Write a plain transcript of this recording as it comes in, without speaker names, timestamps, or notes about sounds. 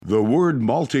The word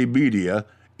multimedia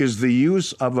is the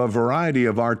use of a variety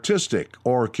of artistic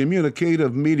or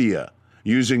communicative media,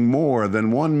 using more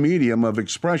than one medium of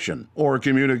expression or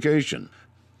communication.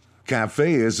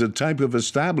 Cafe is a type of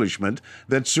establishment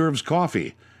that serves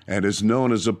coffee and is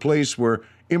known as a place where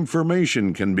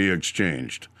information can be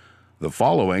exchanged. The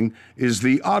following is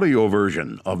the audio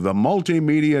version of the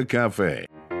Multimedia Cafe.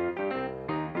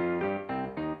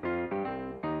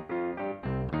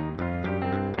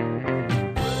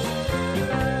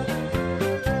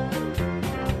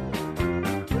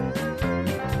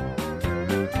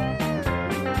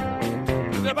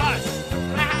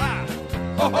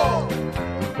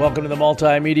 Welcome to the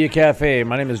Multimedia Cafe.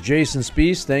 My name is Jason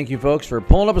Spees. Thank you, folks, for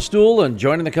pulling up a stool and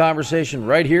joining the conversation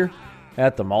right here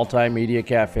at the Multimedia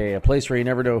Cafe, a place where you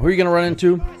never know who you're going to run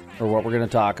into or what we're going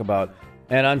to talk about.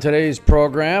 And on today's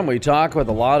program, we talk with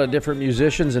a lot of different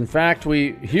musicians. In fact,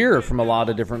 we hear from a lot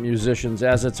of different musicians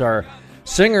as it's our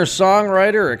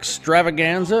singer-songwriter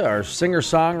extravaganza, our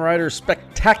singer-songwriter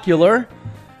spectacular.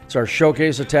 It's our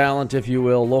showcase of talent, if you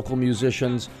will, local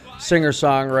musicians,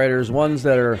 singer-songwriters, ones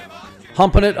that are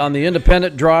humping it on the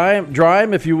independent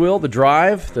drive, if you will, the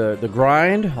drive, the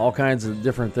grind, all kinds of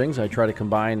different things. I try to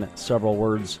combine several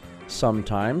words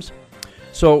sometimes.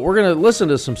 So we're going to listen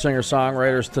to some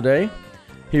singer-songwriters today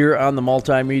here on the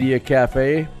Multimedia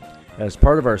Cafe as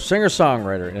part of our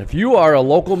singer-songwriter. And if you are a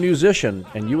local musician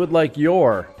and you would like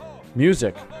your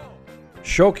music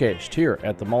showcased here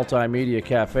at the Multimedia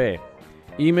Cafe,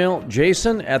 email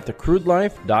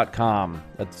jason@thecrudelife.com.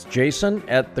 That's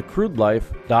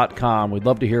jason@thecrudelife.com. We'd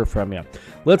love to hear from you.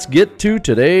 Let's get to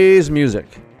today's music.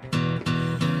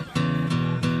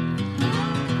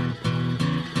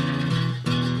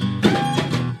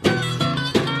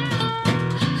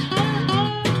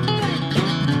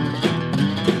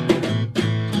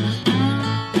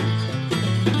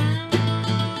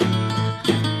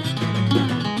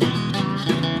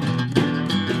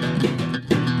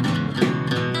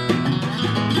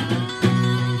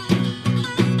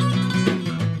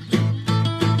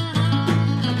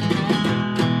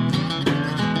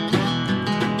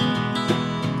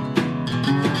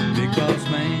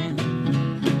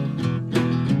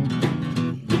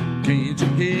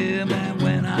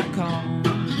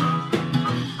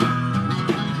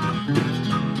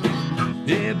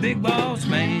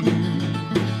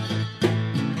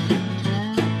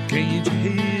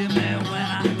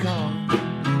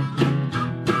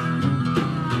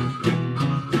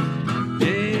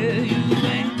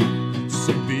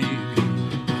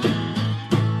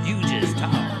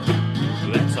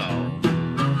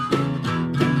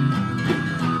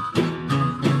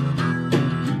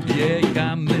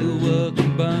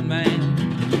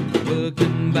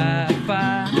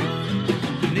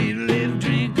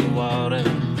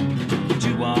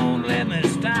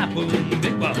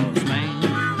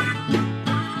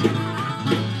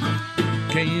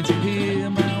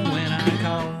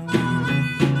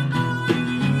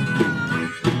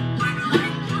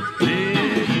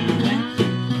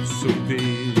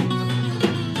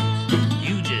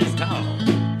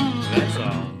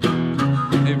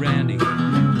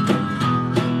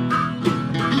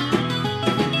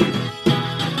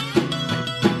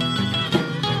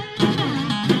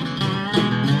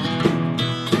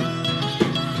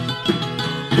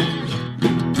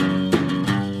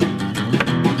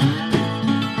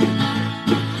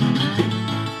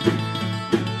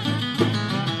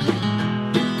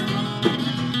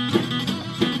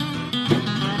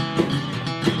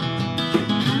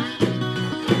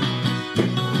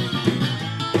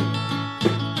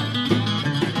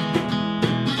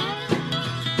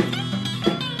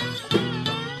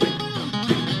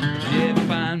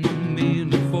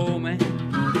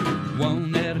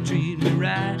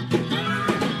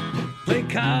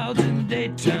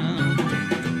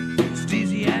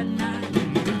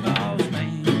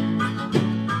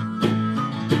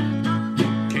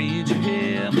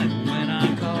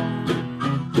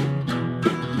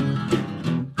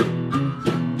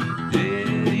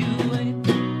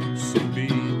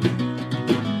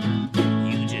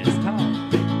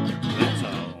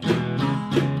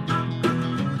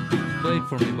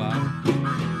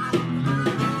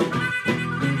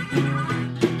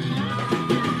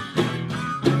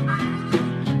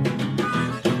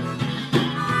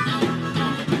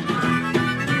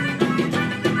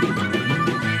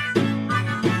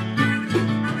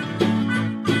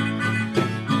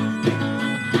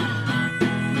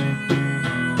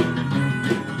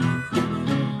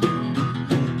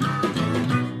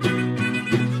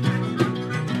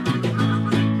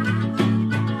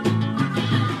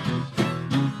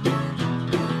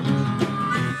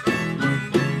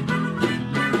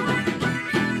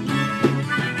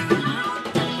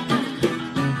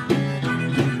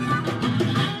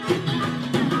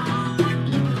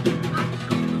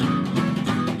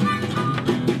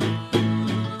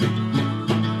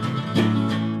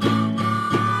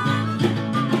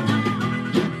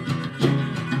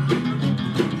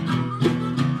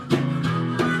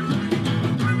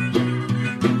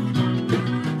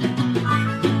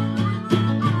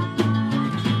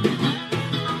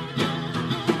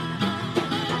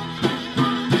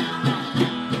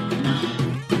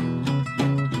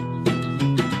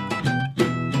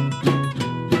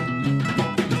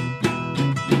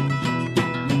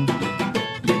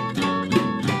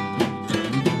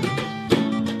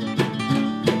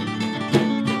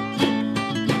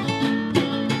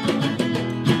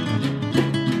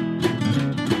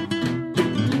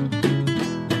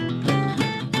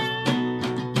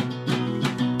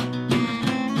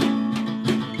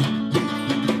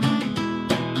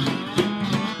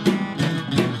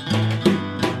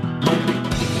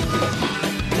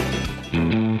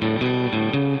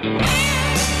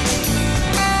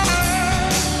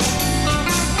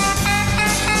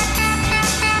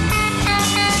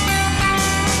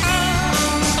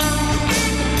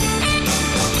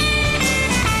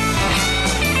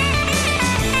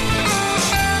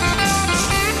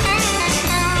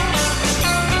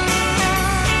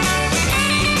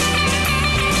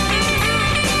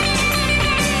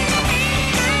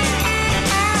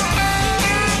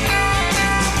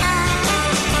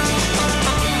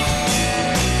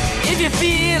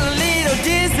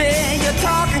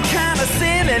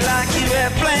 silly like you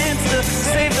have plans to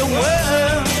save the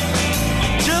world.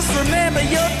 Just remember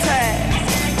your task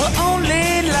will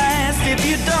only last if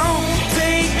you don't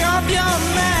take off your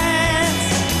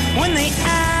mask. When the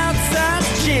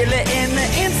outside's chilly and the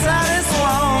inside is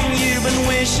warm, you've been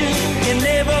wishing you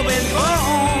never been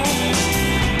born.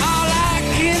 All I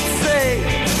can say,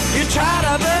 you try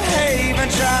to behave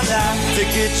and try not to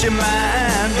get your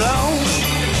mind blown.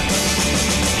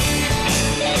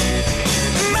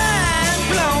 Mind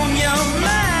blown, your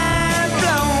mind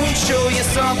blown. Show you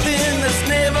something that's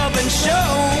never been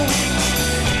shown.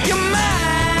 Your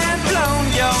mind blown,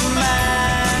 your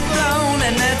mind blown,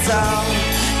 and that's all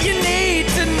you need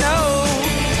to know.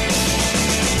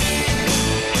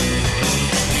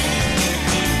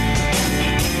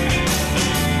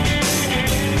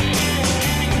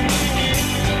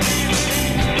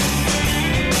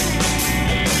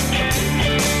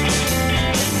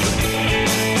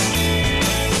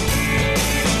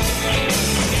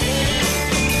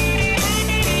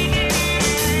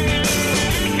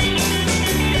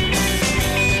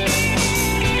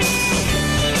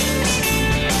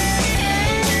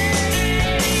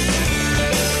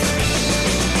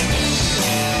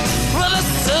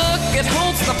 It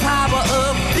holds the power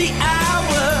of the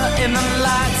hour, and the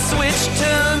light switch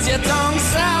turns your tongue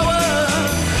sour.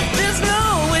 There's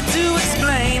no way to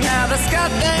explain how this got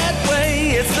that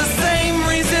way. It's the same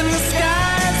reason the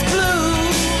sky's blue.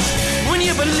 When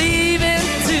you believe in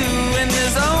two and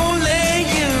there's only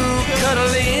you,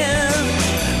 cuddle in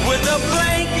with a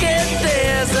blanket.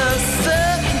 There's a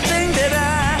certain thing that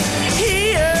I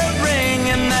hear ring,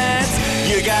 and that's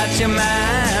you got your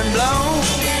mind blown.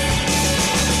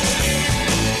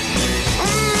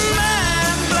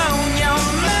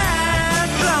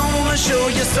 Show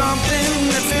you something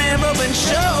that's never been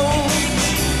shown.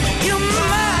 Your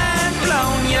mind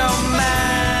blown,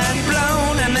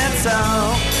 and that's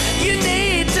all you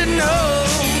need to know.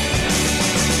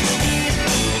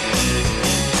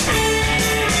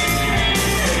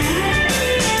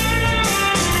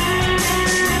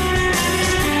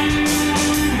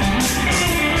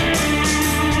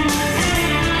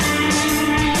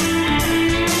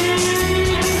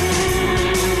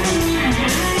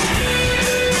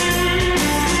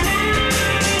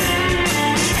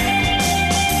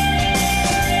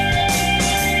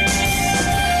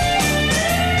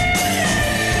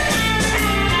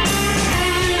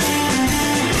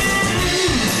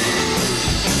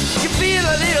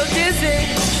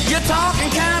 You're talking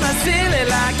kind of silly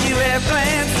like you have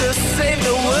plans to save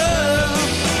the world.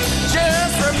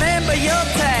 Just remember your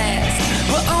task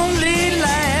will only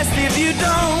last if you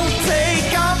don't take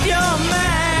off your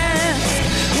mask.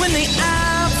 When the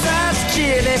outside's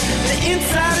chilly, the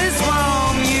inside is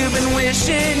warm. You've been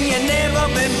wishing you never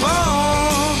been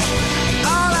born.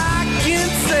 All I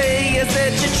can say is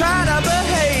that you try to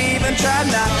behave and try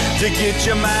not to get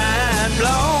your mind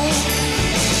blown.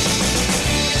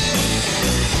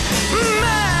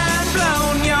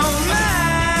 Blown, your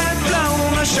mind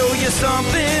blown. I'll show you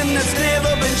something that's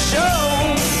never been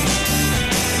shown.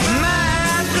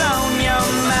 Mind blown, your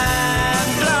mind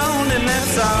blown, and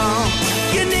that's all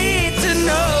you need to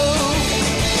know.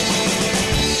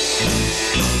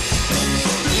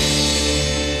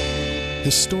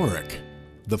 Historic.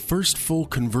 The first full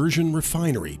conversion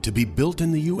refinery to be built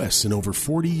in the U.S. in over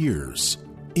 40 years.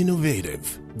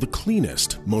 Innovative. The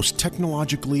cleanest, most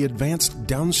technologically advanced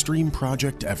downstream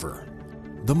project ever.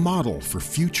 The model for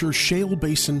future shale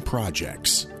basin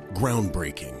projects.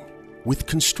 Groundbreaking. With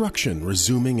construction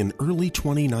resuming in early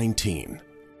 2019.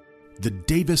 The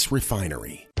Davis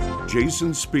Refinery.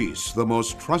 Jason Spees, the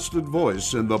most trusted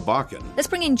voice in the Bakken. Let's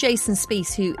bring in Jason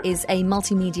Spees, who is a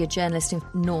multimedia journalist in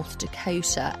North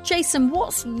Dakota. Jason,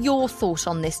 what's your thought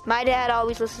on this? My dad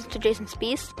always listens to Jason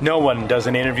Spees. No one does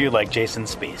an interview like Jason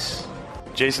Spees.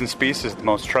 Jason Spees is the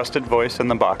most trusted voice in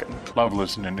the Bakken. Love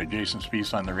listening to Jason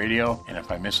Spees on the radio, and if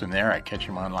I miss him there, I catch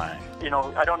him online. You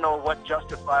know, I don't know what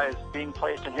justifies being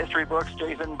placed in history books,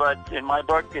 Jason, but in my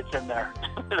book, it's in there.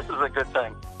 This is a good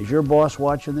thing. Is your boss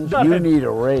watching this? You need a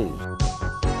raise.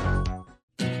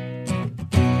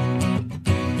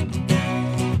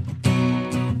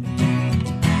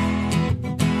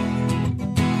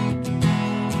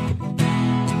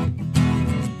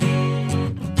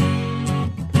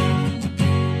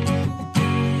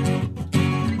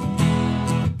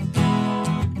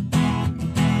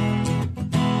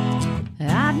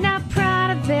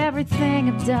 Everything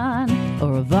I've done,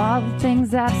 or of all the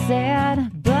things I've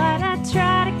said, but I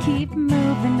try to keep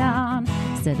moving on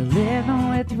instead of living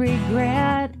with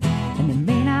regret. And it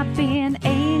may not be an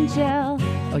angel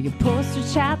or your poster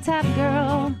child type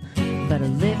girl, but I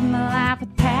live my life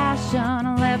with passion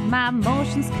passion, let my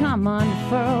emotions come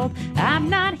unfurled. I'm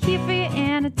not here for your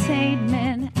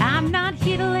entertainment. I'm not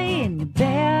here to lay in your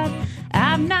bed.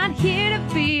 I'm not here to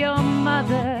be your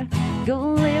mother. Go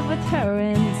live with her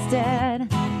instead.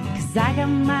 'Cause I got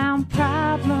my own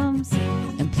problems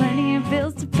and plenty of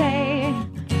bills to pay.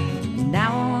 And I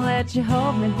won't let you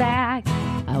hold me back.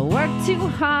 I work too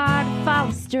hard to fall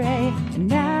astray.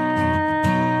 And I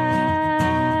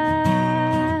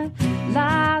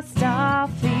lost all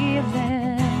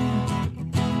feeling.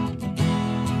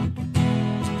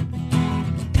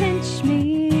 Pinch me.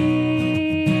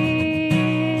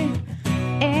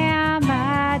 Am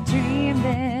I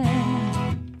dreaming?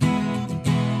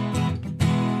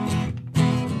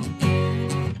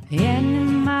 And in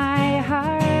my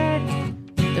heart,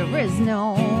 there is no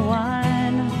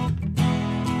one.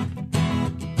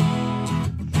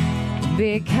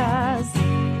 Because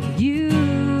you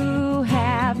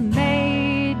have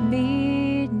made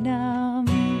me numb.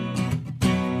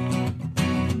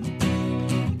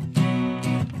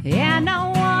 And I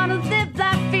wanna live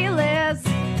like fearless,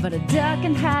 but I duck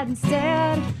and hide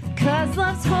instead. 'Cause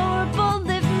love's horrible,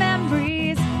 live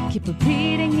memories keep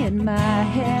repeating in my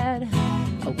head.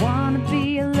 I wanna be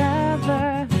a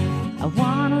lover, I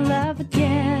wanna love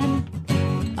again.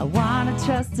 I wanna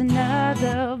trust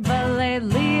another, but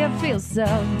lately I feel so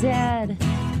dead.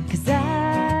 'Cause I've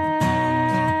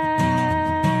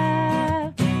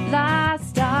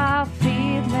lost all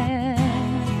feeling.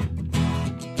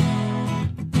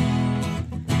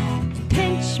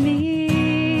 Pinch me.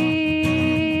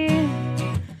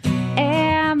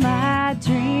 Am I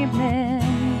dreaming?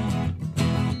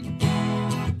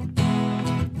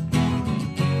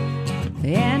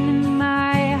 And in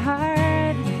my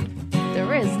heart,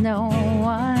 there is no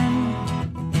one.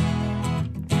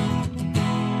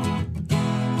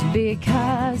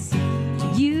 Because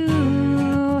you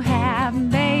have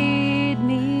made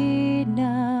me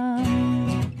numb.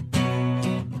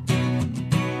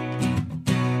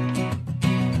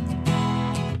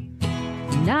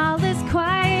 And all is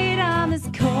quiet on this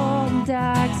cold and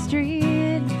dark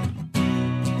street.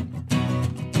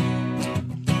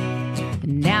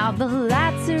 And now the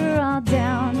lights are all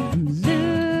down. I'm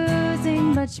losing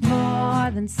much more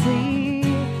than sleep.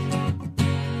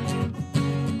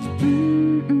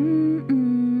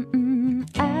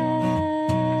 I've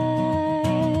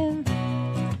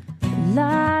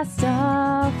lost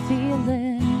all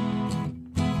feeling.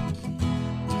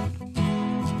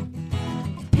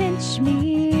 Pinch me.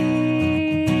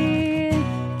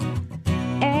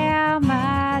 Am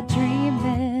I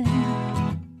dreaming?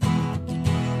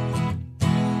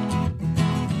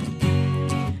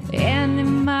 And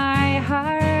in my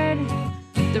heart,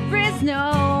 there is no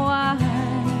one.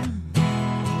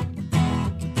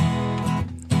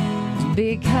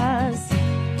 Because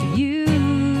you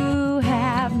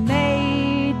have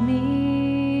made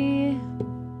me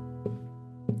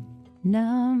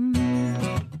numb.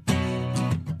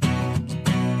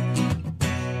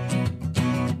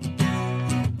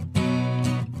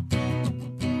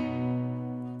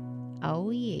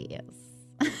 Oh, yes.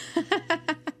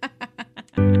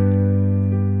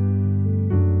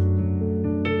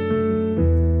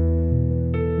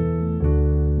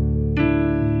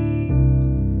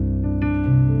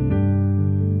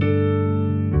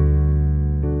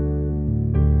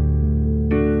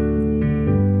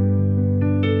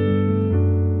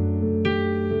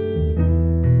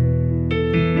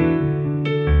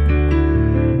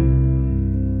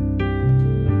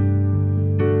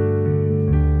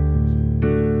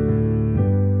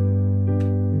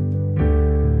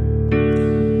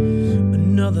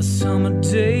 Another summer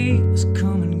day has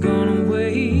come and gone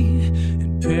away. In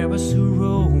Paris or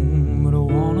Rome, but I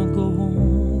wanna go home.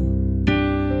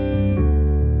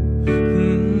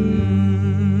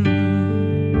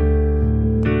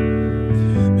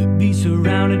 Be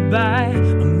surrounded by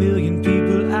a million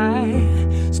people, I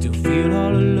still feel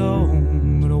all alone,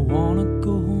 but I wanna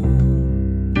go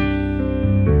home.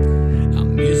 I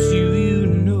miss you, you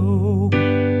know.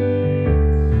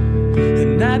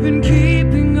 And I've been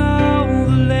keeping all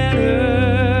the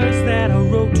letters that I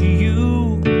wrote to you,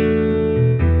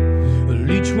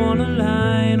 each one a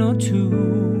line or two.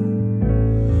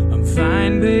 I'm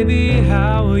fine, baby,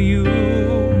 how are you?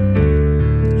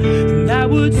 And I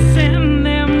would send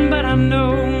them, but I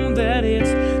know that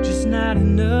it's just not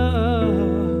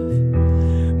enough.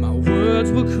 My words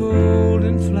were cold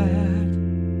and flat,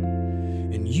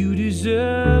 and you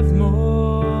deserve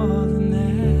more than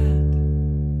that.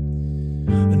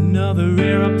 Another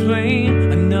airplane,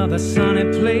 another sunny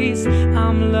place.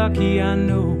 I'm lucky, I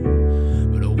know,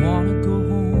 but I wanna go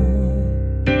home.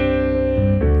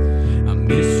 I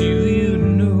miss you, you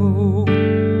know.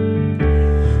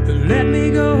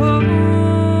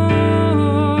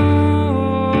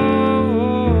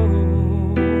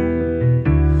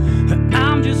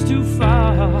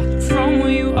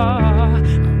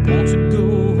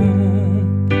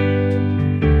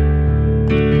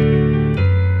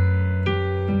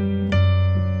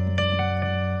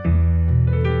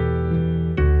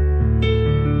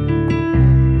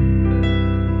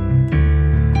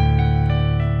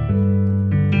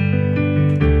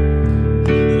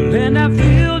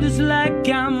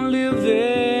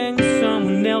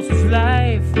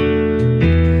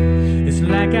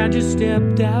 I just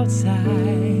stepped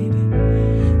outside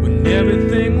when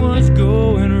everything was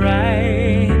going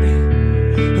right.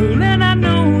 Well, then I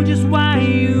know just why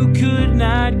you could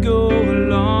not go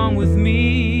along with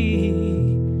me.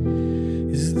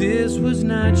 'Cause this was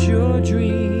not your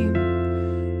dream,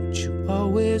 but you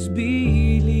always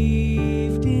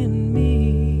believed in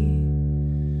me.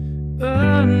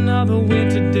 Another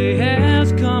winter day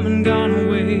has come and gone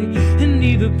away, and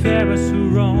neither Paris or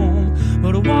Rome,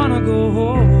 but I wanna go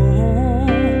home.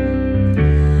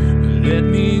 Let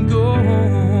me go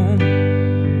home.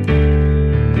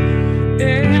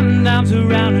 And I'm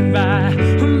surrounded by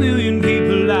a million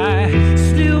people, I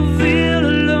still feel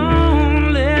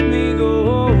alone. Let me go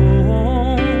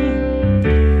home.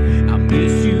 I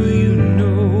miss you, you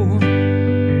know.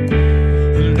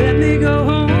 Let me go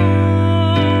home.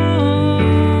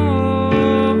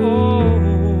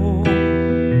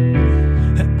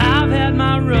 I've had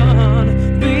my run,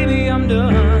 baby, I'm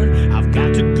done. I've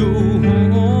got to go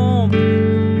home.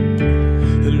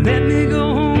 Let me go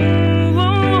home.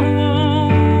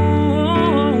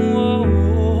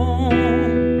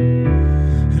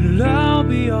 And I'll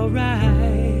be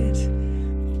alright.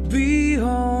 I'll be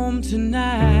home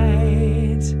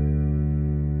tonight.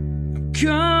 I'm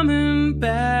coming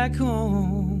back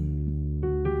home.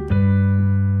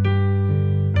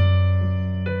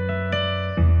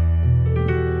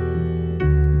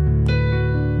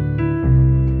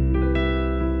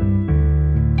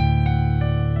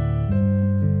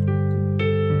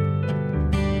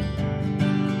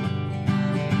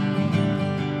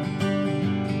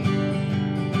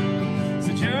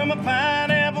 Said you're my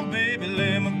pineapple, baby,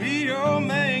 let me be your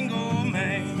mango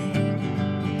man.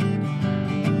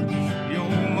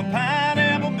 You're my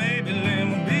pineapple, baby, let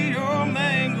me be your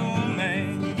mango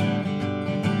man.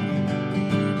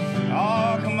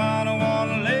 Oh, come on, I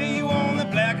wanna lay you on the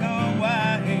black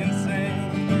Hawaiian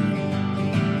sand.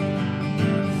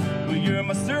 Well, you're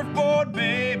my surfboard,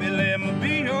 baby, let me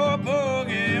be your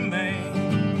boogie man.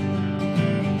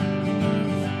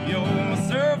 You're my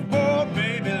surfboard,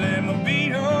 baby, let me be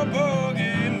your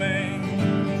boogie man.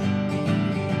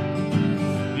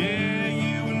 Yeah,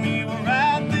 you and me will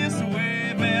ride this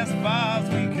wave as far as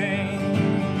we can.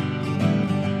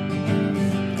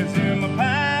 'Cause you're my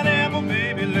pineapple,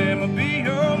 baby, let me be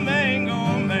your mango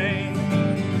man.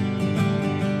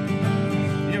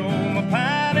 You're my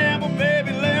pineapple,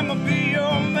 baby, let me be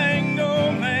your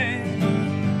mango man.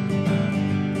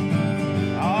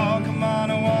 Oh, come on,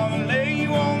 I wanna lay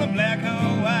you on the black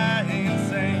Hawaiian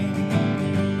sand.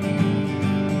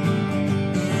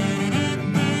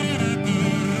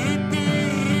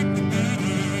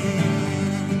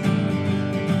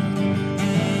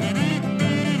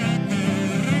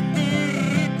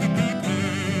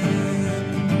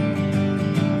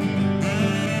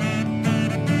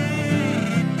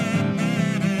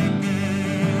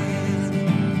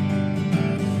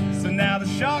 So now the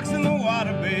sharks in the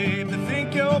water, babe, they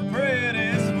think you're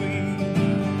pretty sweet.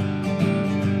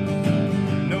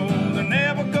 No, they're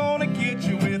never gonna get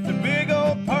you with the big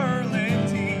old pearly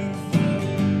teeth.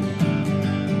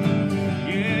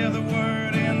 Yeah, the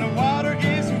word in the water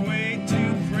is you're way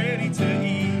too pretty to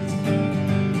eat.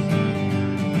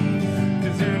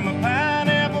 'Cause you're my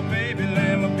pineapple, baby,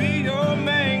 let me be your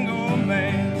mango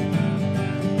man.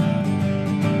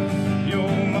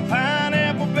 You're my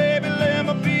pineapple, baby, let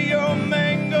me be your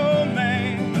mango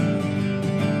man.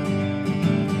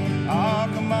 Oh,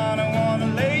 come on, I wanna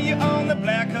lay you on the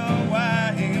black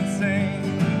Hawaiian sand.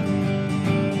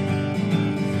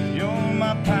 You're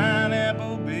my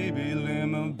pineapple, baby, let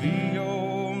me be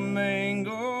your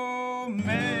mango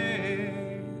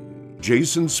man.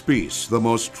 Jason Spiess, the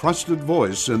most trusted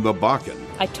voice in the Bakken.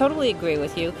 I totally agree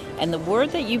with you. And the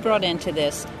word that you brought into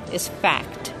this is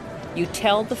fact. You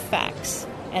tell the facts,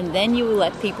 and then you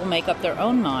let people make up their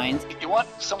own minds. You want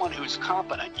someone who's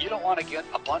competent. You don't want to get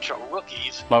a bunch of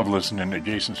rookies. Love listening to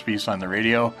Jason Spiess on the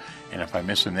radio, and if I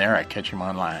miss him there, I catch him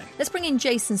online. Let's bring in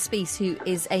Jason Spiess, who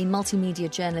is a multimedia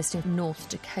journalist in North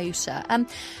Dakota.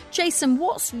 Jason,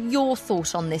 what's your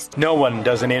thought on this? No one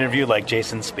does an interview like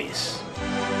Jason Spiess.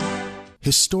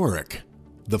 Historic.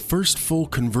 The first full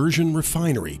conversion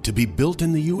refinery to be built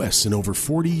in the U.S. in over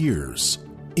 40 years.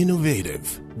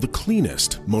 Innovative. The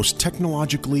cleanest, most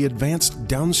technologically advanced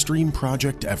downstream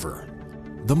project ever.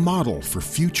 The model for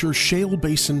future shale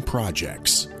basin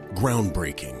projects.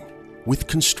 Groundbreaking. With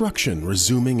construction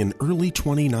resuming in early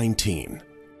 2019.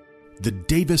 The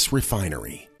Davis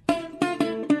Refinery.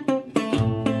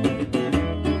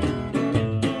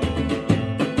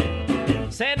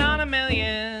 Sitting on $1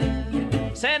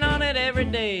 million, sitting on it every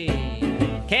day.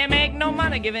 Can't make no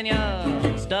money giving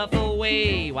your stuff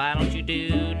away. Why don't you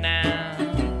do now?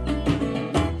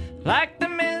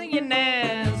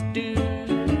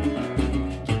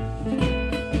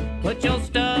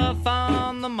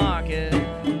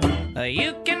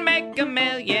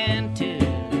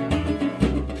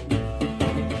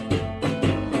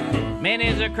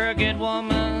 Minnie's a crooked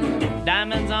woman,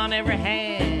 diamonds on every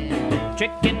hand,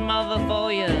 tricking mother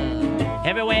for you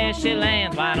everywhere she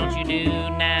lands. Why don't you do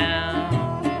now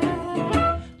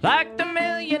like the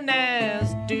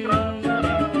millionaires do?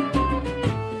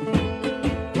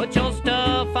 Put your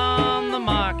stuff on the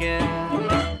market,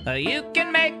 you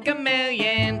can make $1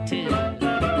 million too.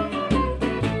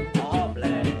 Oh,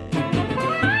 bless.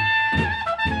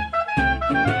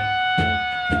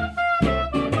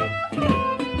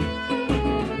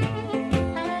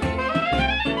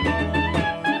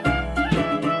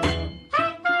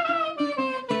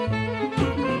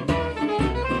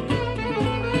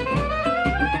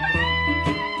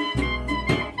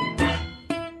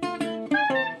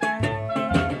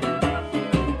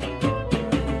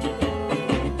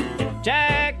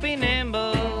 Jack be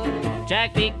nimble,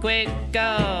 Jack be quick,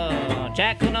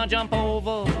 Jack could not jump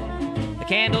over the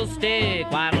candlestick.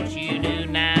 Why don't you do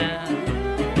now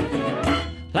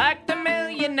like the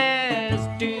millionaires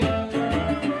do?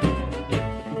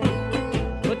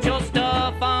 Put your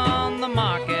stuff on the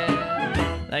market,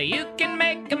 you can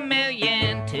make $1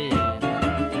 million too.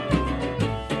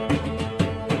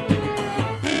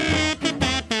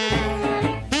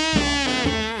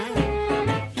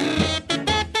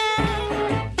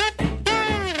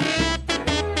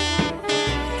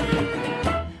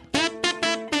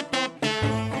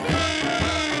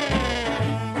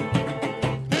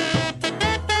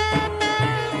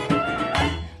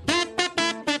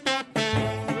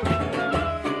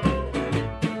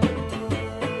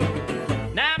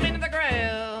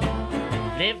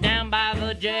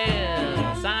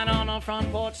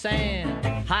 Front porch saying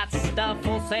hot stuff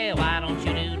for sale. Why don't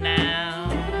you do now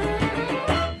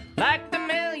like the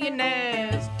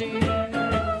millionaires do?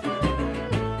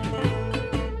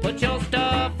 Put your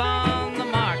stuff on the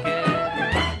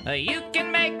market, you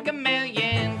can make $1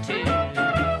 million too.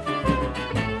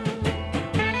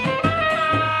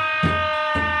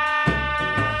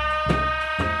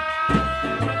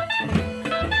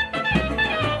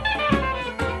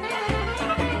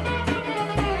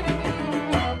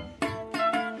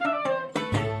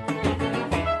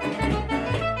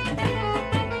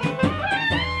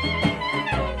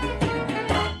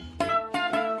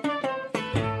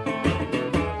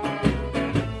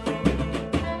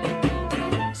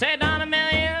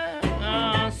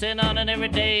 Every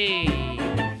day,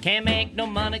 can't make no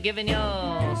money giving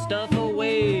your stuff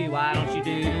away. Why don't you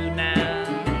do now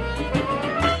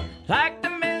like the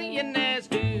millionaires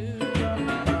do?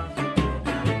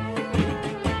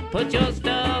 Put your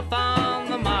stuff on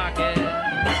the market,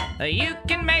 you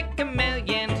can make $1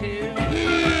 million too.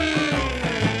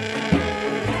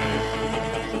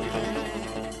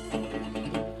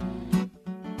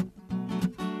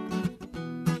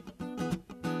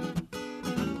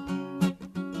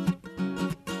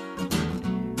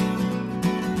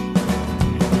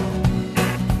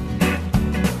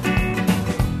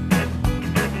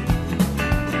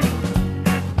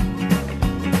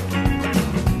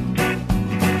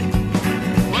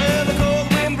 Well, the cold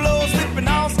wind blows, slipping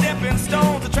on stepping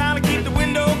stones, trying to keep the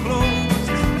window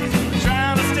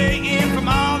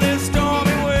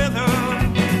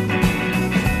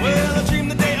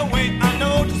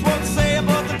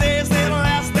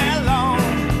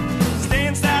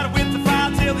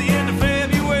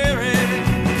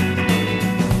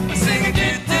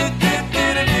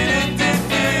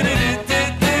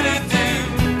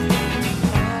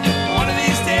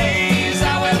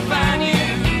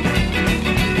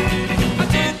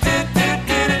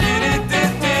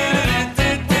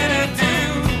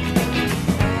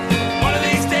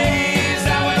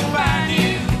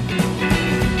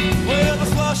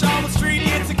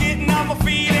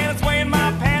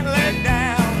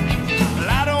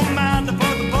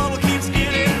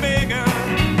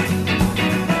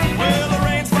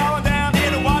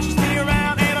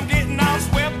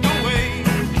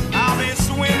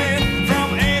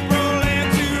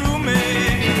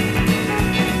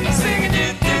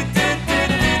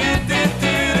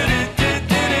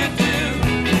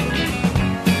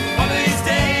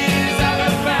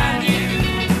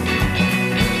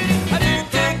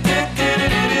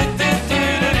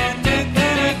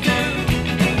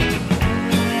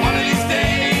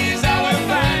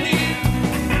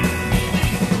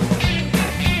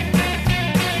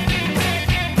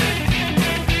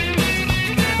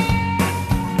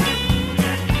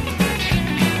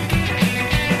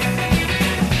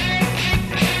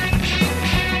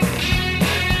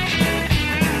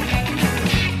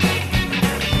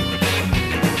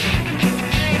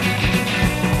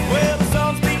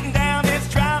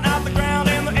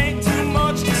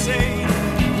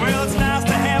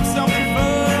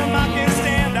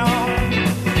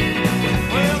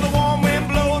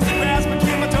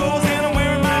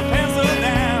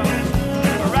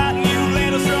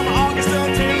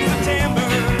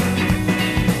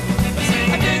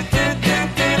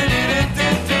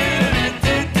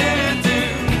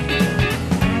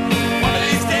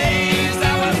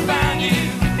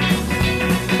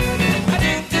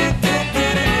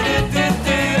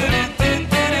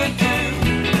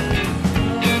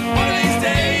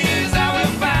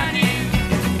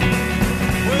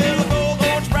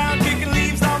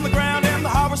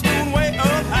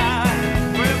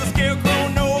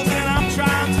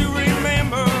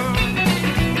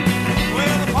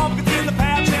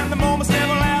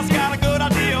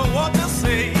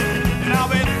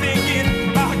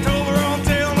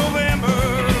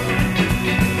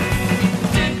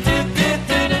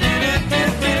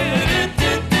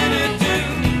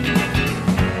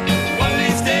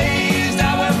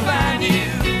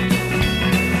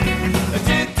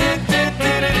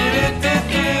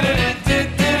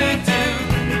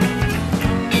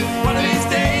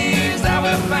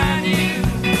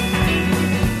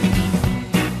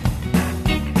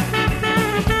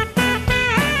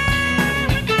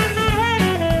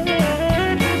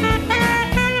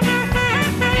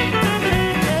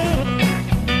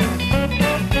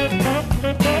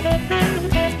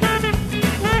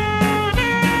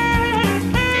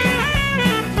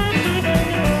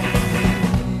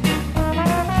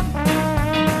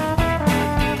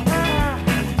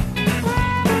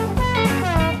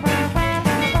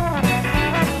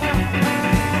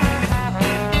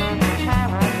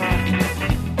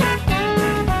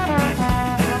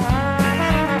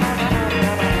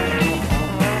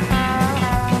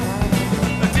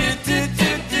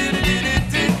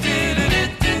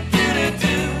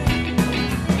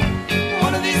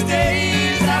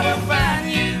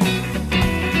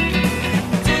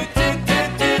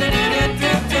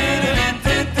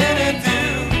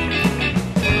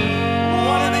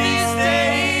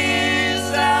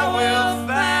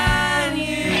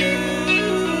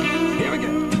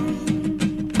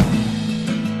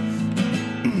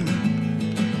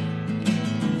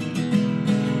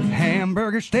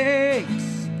hamburger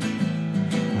steaks,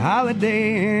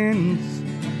 Holiday Inns.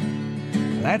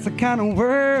 That's the kind of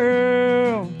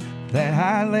world that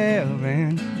I live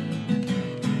in.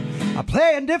 I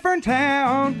play a different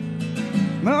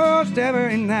town most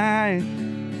every night.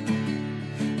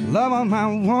 Love on my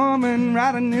woman,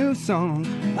 write a new song.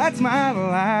 That's my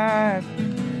life.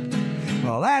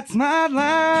 Well, that's my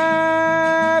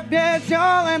life. Yes,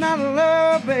 y'all, and I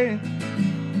love it.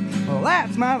 Well,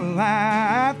 that's my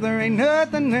life. There ain't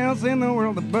nothing else in the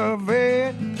world above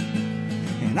it.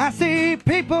 And I see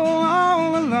people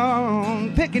all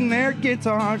alone, picking their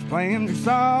guitars, playing their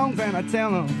songs, and I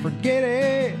tell them, forget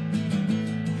it.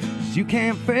 'Cause you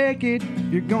can't fake it.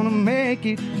 If you're gonna make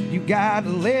it, you gotta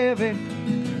live it.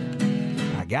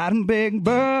 I got a big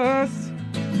bus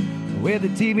with a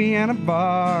TV and a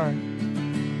bar,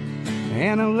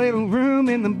 and a little room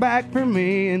in the back for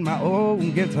me and my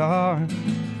old guitar.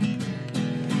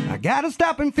 I gotta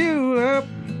stop and fuel up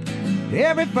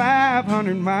every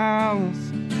 500 miles.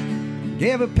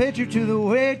 Give a picture to the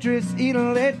waitress, eat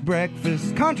a late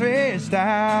breakfast, country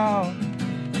style.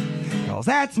 'Cause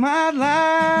that's my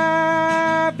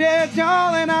life, yes,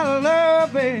 y'all, and I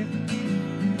love it.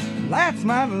 That's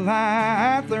my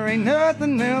life, there ain't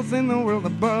nothing else in the world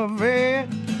above it.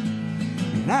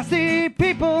 And I see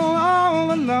people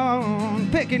all alone,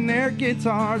 picking their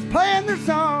guitars, playing their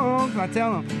songs. I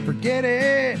tell them, forget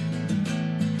it.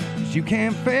 'Cause you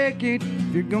can't fake it.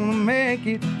 If you're gonna make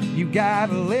it, you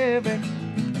gotta live it.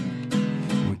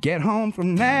 We get home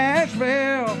from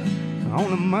Nashville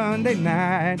on a Monday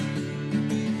night,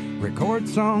 record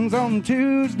songs on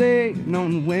Tuesday, and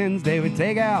on Wednesday we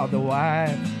take out the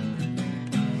wife.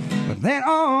 But then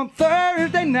on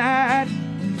Thursday night,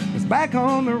 it's back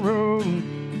on the road.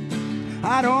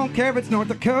 I don't care if it's North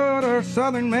Dakota or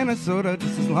southern Minnesota,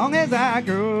 just as long as I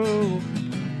go.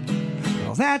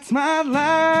 'Cause that's my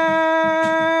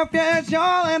life, yes,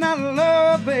 y'all, and I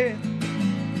love it.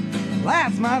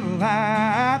 That's my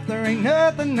life, there ain't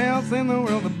nothing else in the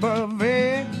world above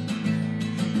it.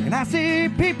 And I see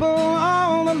people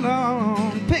all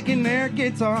alone, picking their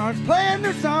guitars, playing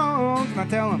their songs, and I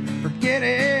tell them, forget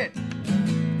it.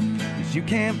 'Cause you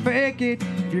can't fake it.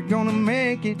 If you're gonna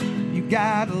make it, you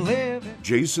gotta live it.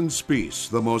 Jason Spiess,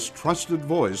 the most trusted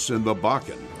voice in the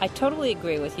Bakken. I totally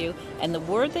agree with you, and the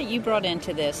word that you brought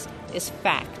into this is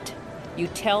fact. You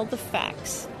tell the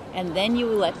facts, and then you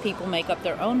let people make up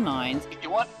their own minds. You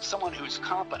want someone who's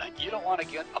competent. You don't want to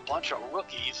get a bunch of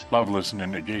rookies. Love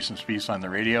listening to Jason Spiess on the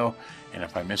radio, and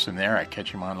if I miss him there, I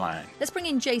catch him online. Let's bring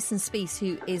in Jason Spiess,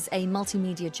 who is a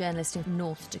multimedia journalist in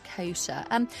North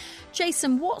Dakota.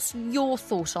 Jason, what's your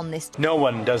thought on this? No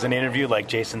one does an interview like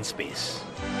Jason Spiess.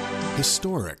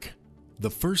 Historic. The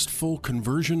first full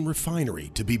conversion refinery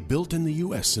to be built in the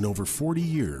U.S. in over 40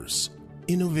 years.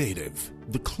 Innovative.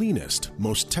 The cleanest,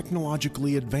 most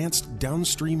technologically advanced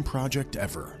downstream project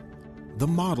ever. The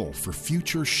model for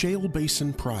future shale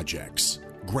basin projects.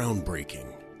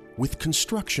 Groundbreaking. With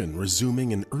construction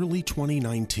resuming in early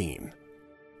 2019.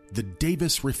 The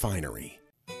Davis Refinery.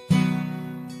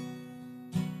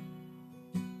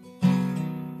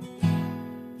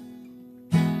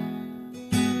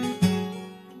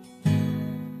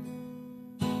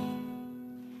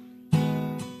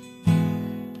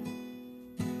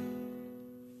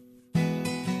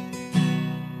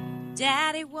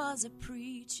 Daddy was a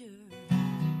preacher.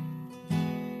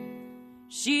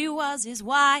 She was his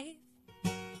wife.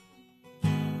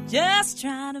 Just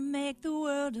trying to make the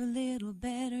world a little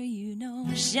better, you know,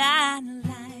 shine a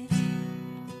light.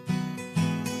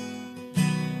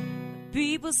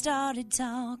 People started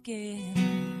talking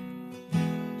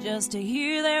just to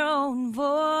hear their own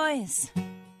voice.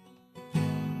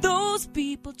 Those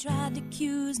people tried to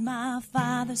accuse my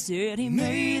father, said he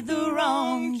made the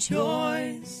wrong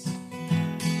choice.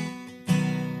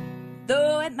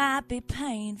 Though it might be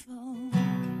painful,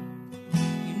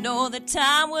 you know that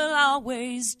time will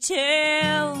always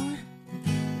tell.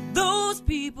 Those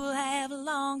people have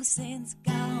long since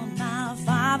gone. My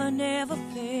father never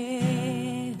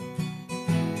failed.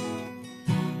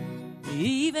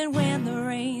 Even when the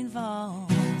rain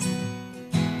falls,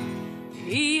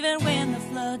 even when the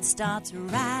flood starts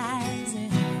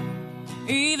rising,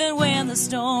 even when the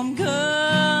storm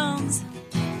comes,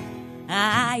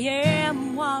 I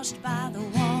am washed by the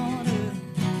water.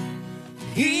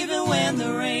 Even when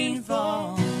the rain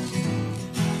falls,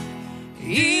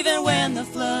 even when the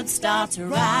flood starts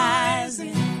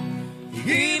rising,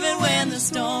 even when the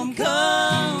storm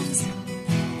comes,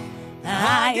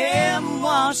 I am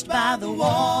washed by the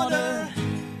water.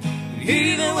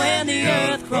 Even when the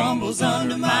earth crumbles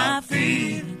under my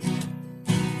feet,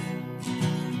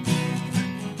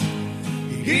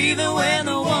 even when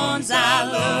the ones I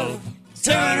love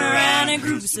turn around and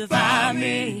crucify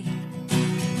me.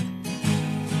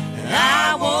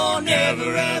 I won't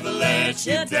ever ever let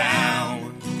you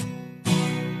down.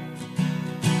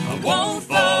 I won't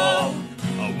fall,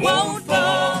 I won't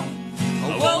fall,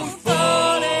 I won't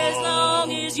fall as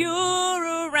long as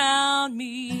you're around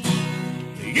me.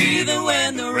 Even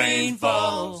when the rain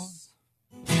falls,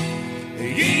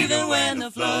 even when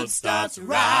the flood starts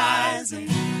rising,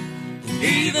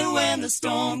 even when the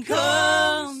storm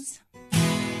comes,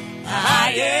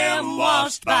 I am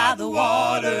washed by the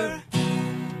water.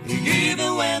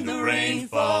 Even when the rain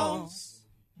falls,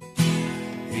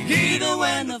 even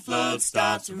when the flood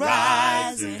starts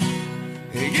rising,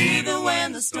 even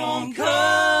when the storm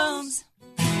comes,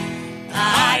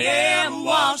 I am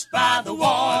washed by the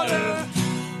water.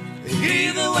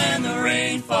 Even when the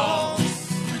rain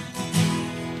falls,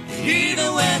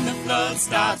 even when the flood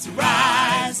starts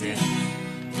rising,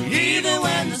 even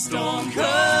when the storm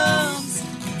comes,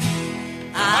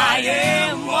 I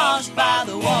am washed by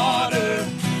the water.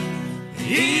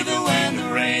 Even when the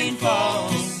rain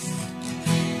falls,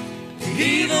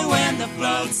 even when the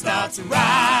flood starts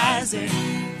rising,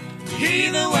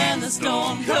 even when the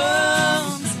storm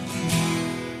comes,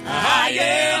 I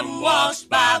am washed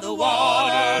by the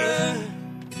water.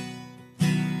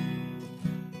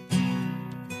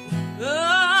 Oh,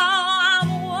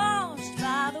 I'm washed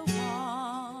by the water.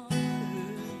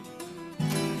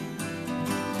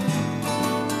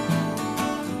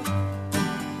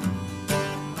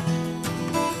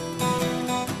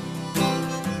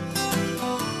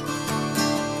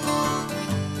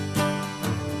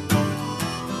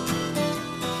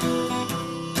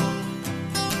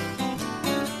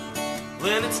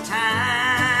 Well, it's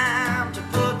time to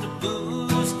put the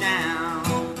booze down.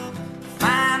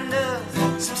 Find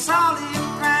us some solid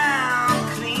ground.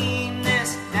 Clean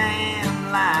this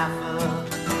damn life up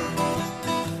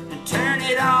and turn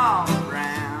it all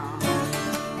around.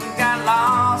 We got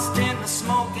lost in the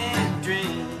smoke and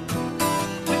dream.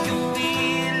 We can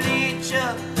feel each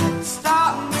other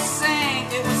starting to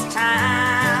sink. It was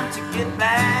time to get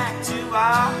back to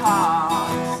our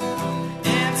hearts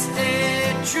and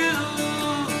stay true.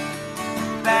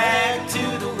 Back to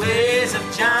the ways of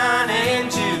John and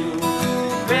Jude,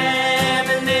 Graham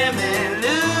and Emily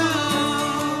Lou.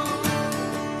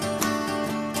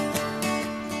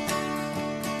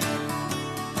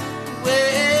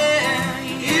 Well,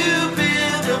 you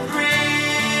build a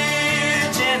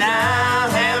bridge and I'll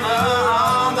hammer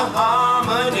on the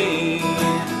harmony.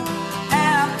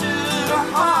 After the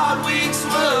hard week's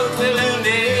work, we'll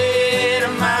illuminate a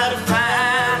mighty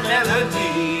fine melody.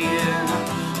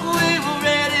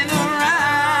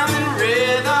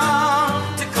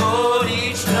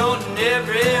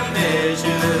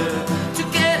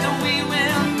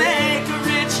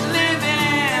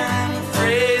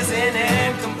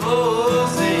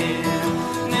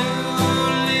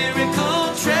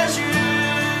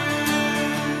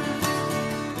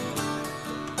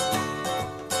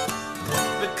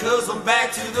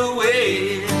 Back to the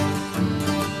way.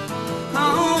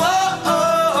 Oh, oh,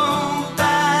 oh,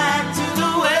 back to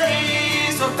the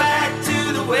way. So back to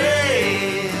the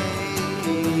way.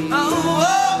 Oh,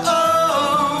 oh,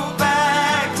 oh,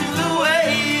 back to the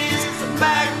ways.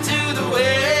 Back to the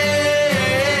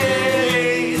ways.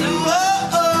 Oh,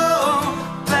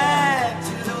 oh, back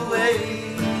to the ways.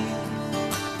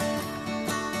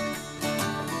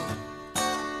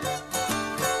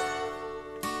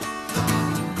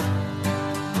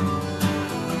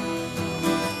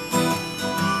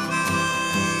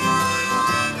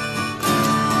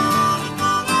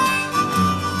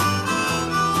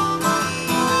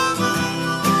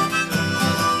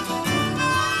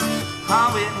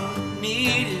 All we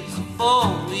need is 4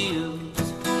 wheels,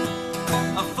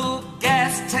 a full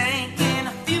gas tank and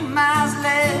a few miles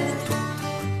left,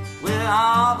 where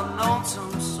all the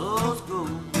lonesome souls go,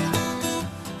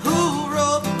 who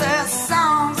wrote their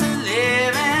songs of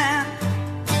living,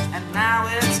 and now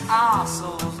it's our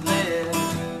souls left.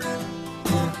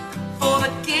 For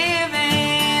the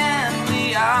giving,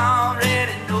 we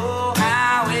already know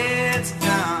how it's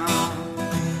done.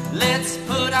 Let's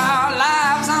put our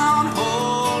lives on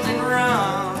hold and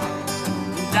run,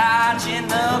 dodging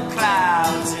the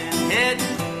clouds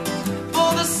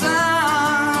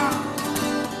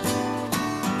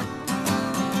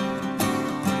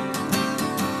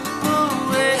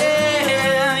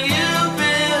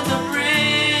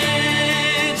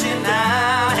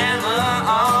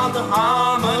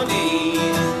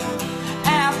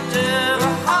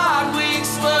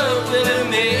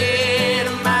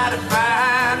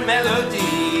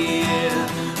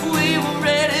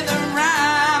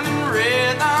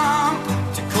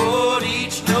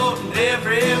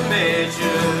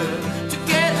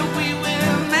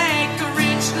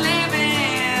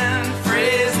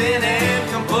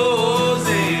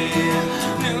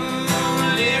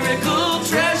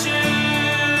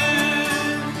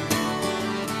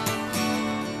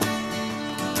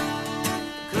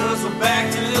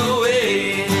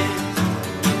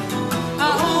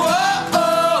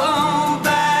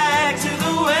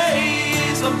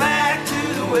So back to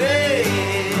the way.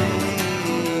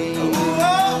 Oh,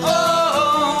 oh,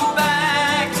 oh,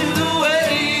 back to the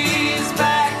ways,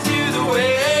 back to the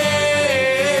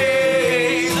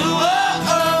ways. Oh,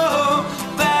 oh, oh,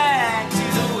 back to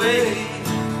the way.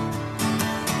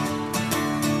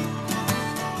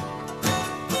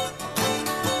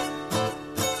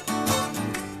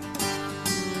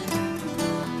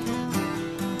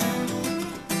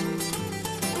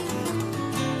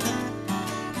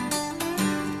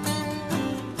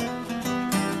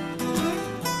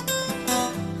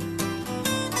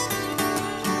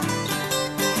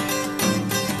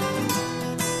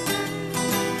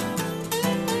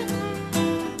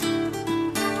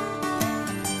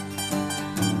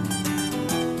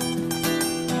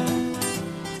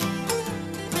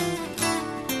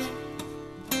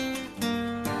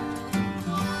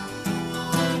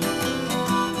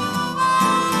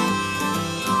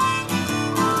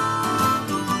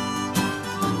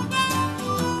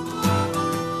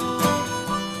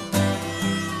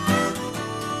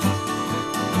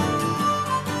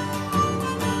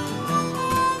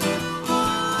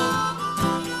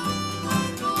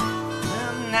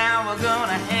 Now we're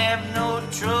gonna have no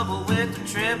trouble with the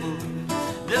treble.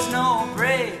 There's no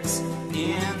breaks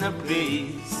in the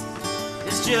bass.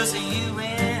 It's just you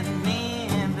and me,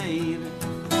 baby,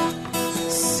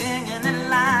 singing it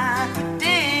like we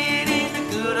did in the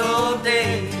good old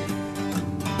days.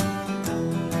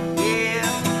 Yeah,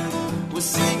 we're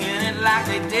singing it like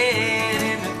they did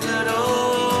in the good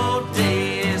old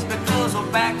days, because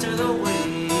we're back to the way.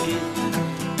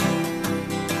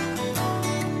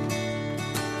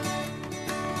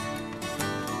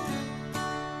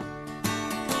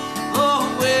 Oh,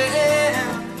 well,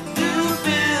 you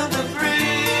build the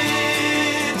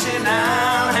bridge and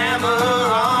I'll hammer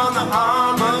on the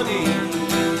harmony.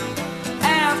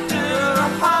 After a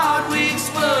hard week's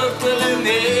work, we'll have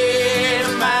made a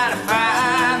mighty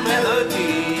fine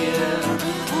melody.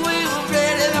 We were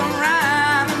ready to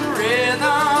rhyme and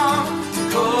rhythm,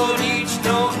 chord each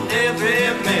note and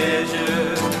every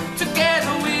measure.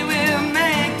 Together we will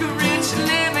make a rich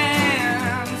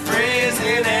living,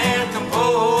 phrasing and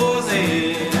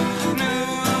composing new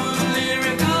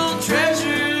lyrical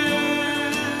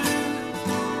treasures,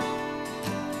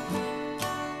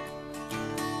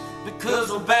 because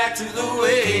we're back to the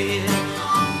way.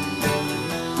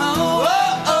 Oh,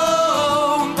 oh,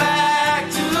 oh,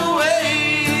 back to the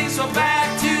way. So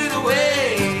back to the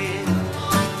way.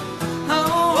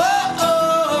 Oh, oh,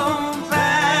 oh,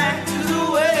 back to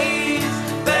the ways,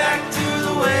 back to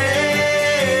the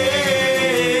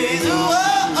ways. Oh,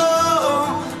 oh,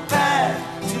 oh, back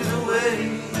to the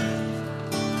ways.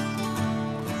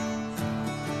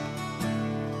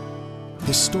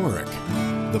 Historic.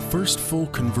 The first full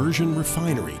conversion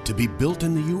refinery to be built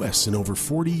in the U.S. in over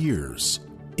 40 years.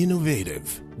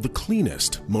 Innovative. The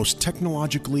cleanest, most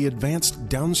technologically advanced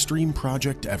downstream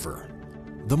project ever.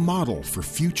 The model for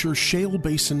future shale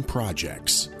basin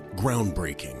projects.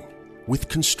 Groundbreaking. With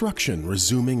construction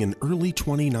resuming in early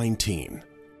 2019.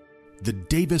 The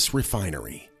Davis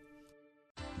Refinery.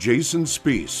 Jason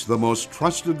Spiess, the most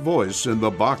trusted voice in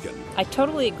the Bakken. I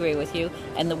totally agree with you,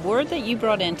 and the word that you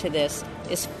brought into this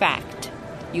is fact.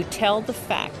 You tell the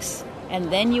facts, and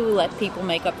then you let people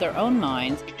make up their own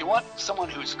minds. You want someone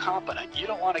who's competent. You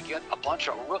don't want to get a bunch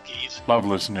of rookies. Love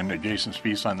listening to Jason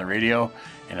Spiess on the radio,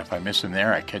 and if I miss him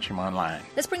there, I catch him online.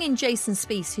 Let's bring in Jason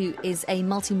Spiess, who is a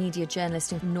multimedia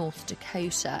journalist in North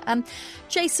Dakota.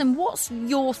 Jason, what's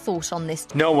your thought on this?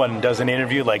 No one does an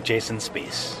interview like Jason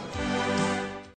Spiess.